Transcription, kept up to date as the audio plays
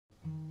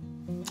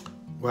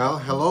Well,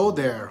 hello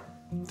there.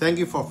 Thank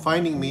you for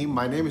finding me.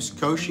 My name is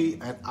Koshi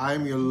and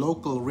I'm your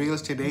local real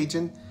estate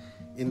agent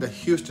in the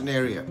Houston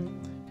area.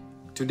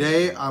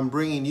 Today, I'm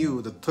bringing you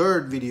the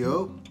third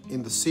video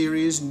in the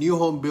series New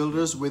Home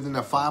Builders within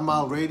a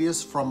 5-mile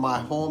radius from my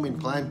home in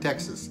Klein,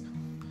 Texas.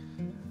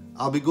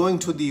 I'll be going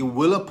to the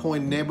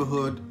Willowpoint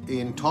neighborhood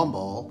in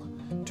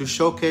Tomball to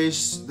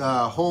showcase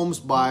the homes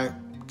by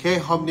K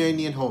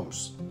Hovnanian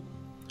Homes.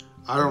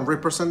 I don't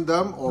represent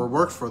them or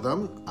work for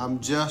them. I'm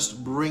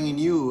just bringing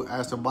you,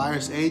 as a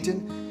buyer's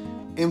agent,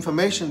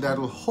 information that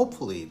will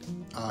hopefully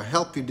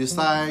help you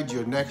decide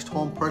your next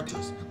home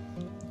purchase.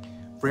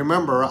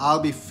 Remember,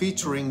 I'll be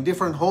featuring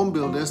different home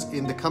builders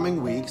in the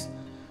coming weeks,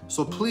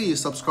 so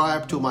please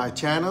subscribe to my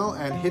channel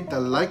and hit the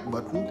like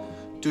button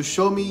to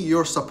show me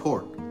your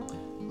support.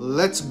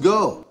 Let's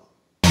go!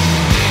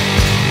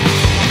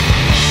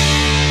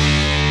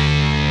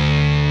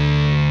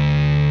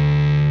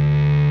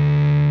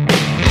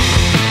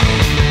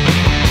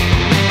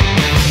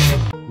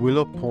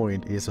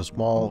 Willowpoint is a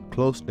small,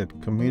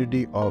 close-knit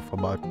community of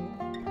about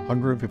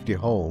 150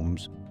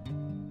 homes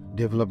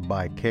developed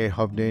by K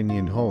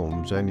Hovnanian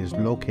Homes and is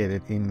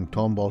located in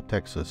Tomball,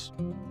 Texas.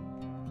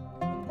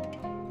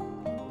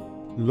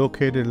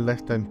 Located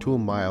less than 2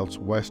 miles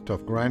west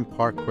of Grand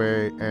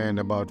Parkway and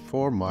about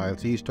 4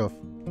 miles east of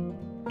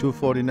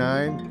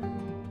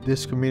 249,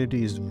 this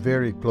community is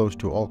very close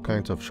to all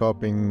kinds of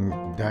shopping,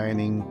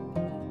 dining,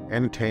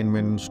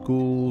 entertainment,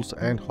 schools,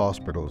 and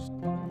hospitals.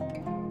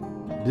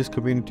 This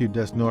community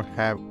does not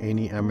have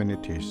any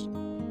amenities.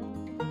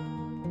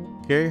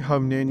 K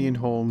Hovnanian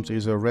Homes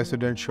is a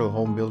residential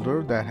home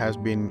builder that has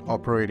been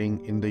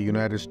operating in the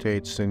United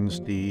States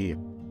since the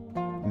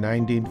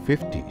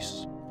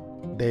 1950s.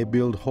 They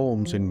build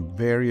homes in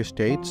various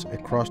states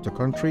across the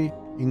country,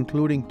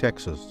 including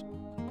Texas.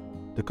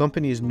 The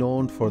company is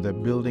known for their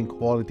building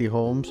quality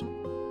homes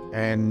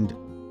and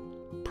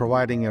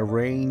providing a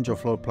range of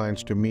floor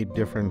plans to meet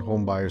different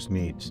home buyers'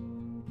 needs.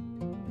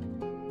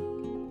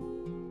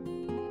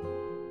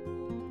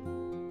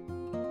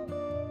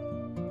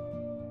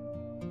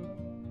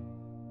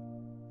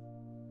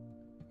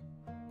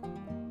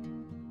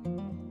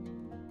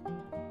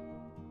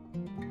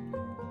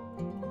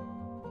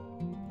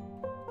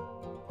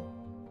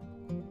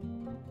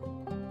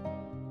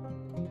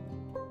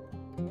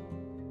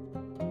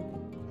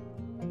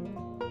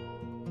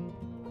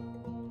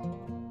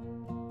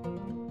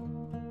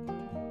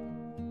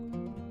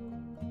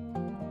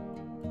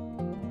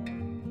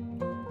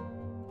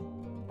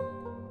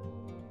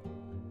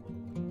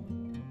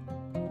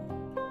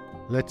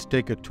 Let's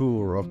take a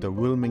tour of the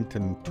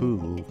Wilmington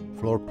 2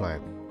 floor plan.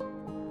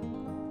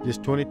 This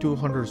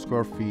 2,200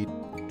 square feet,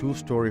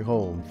 2-story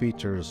home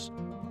features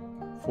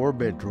 4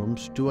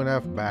 bedrooms,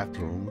 2.5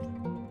 bathrooms,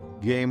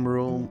 game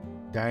room,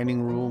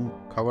 dining room,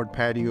 covered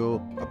patio,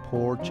 a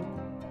porch,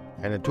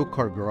 and a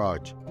 2-car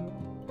garage.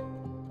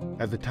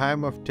 At the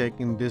time of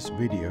taking this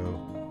video,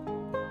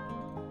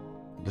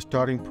 the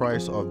starting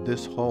price of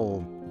this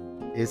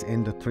home is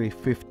in the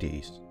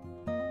 350s.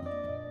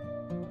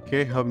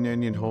 K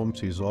Hovnanian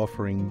Homes is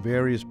offering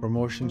various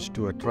promotions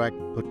to attract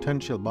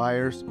potential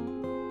buyers,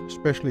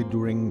 especially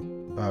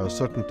during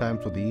certain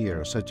times of the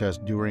year, such as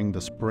during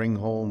the spring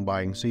home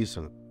buying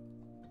season.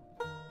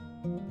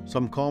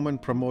 Some common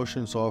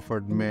promotions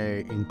offered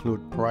may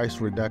include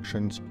price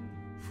reductions,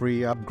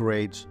 free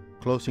upgrades,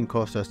 closing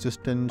cost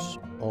assistance,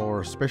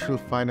 or special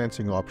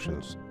financing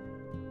options.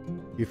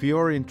 If you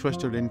are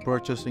interested in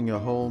purchasing a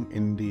home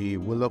in the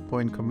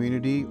Willowpoint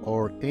community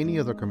or any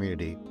other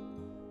community,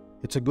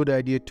 it's a good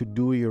idea to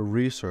do your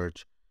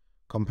research,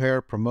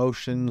 compare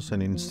promotions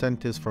and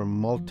incentives from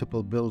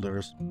multiple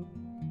builders,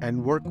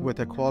 and work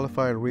with a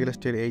qualified real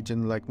estate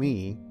agent like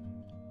me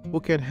who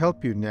can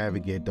help you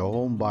navigate the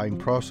home buying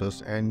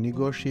process and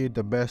negotiate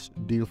the best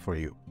deal for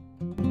you.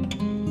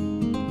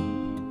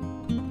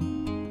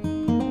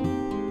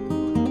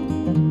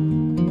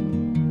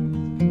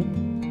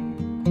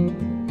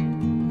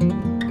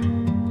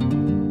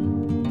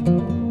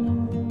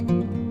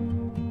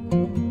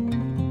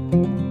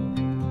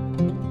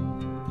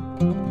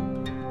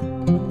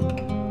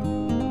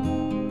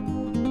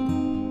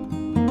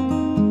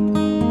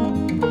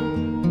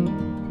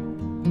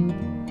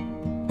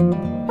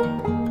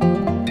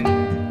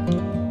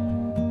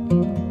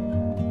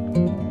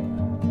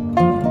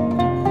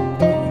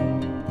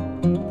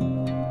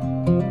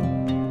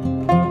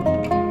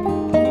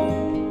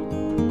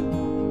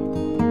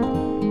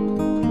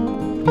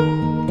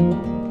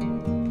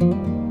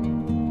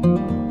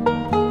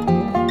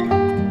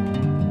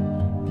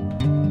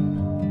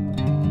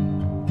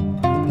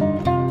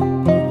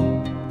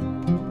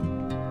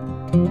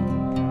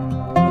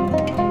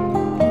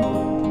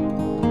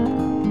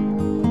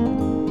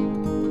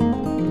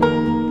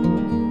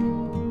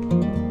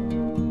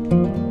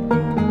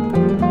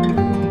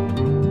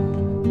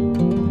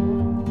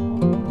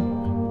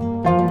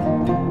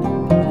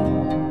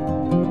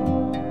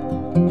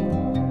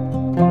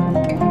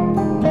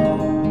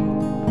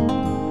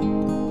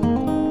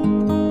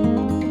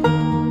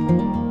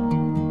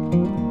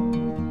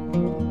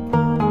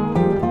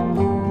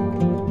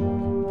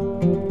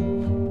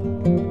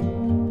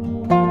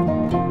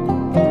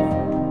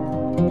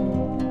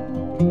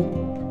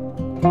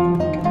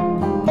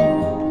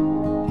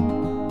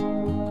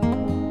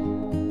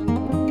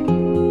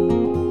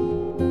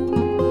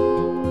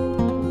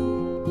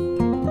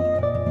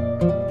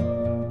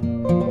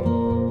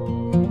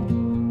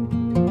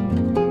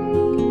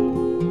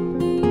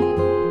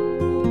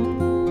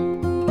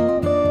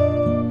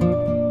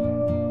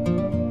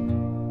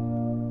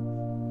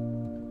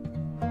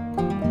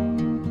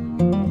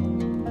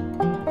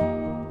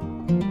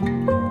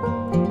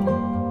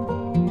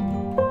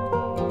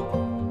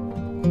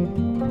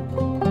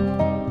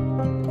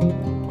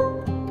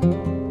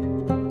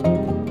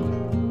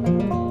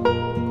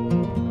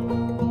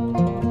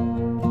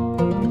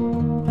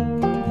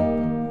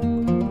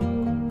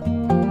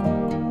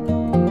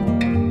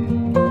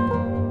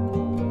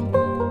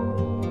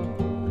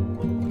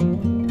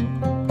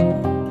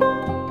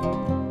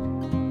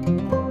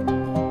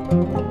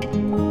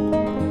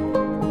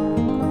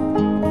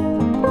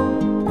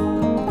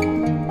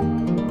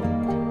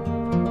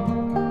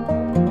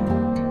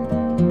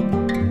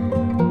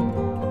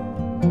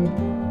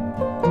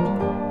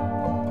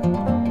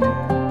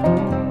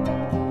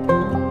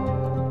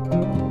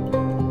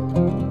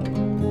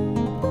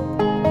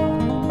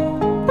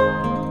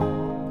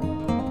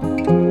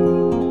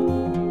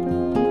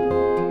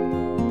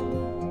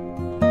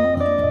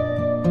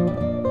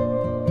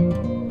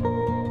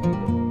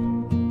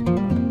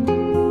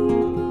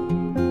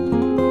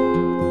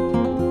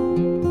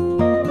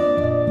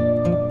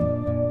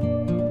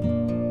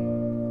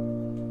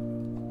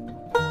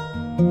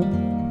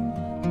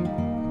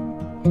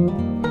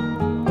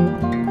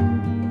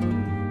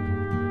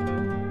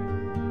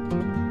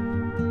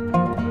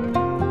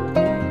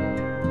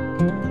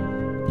 you.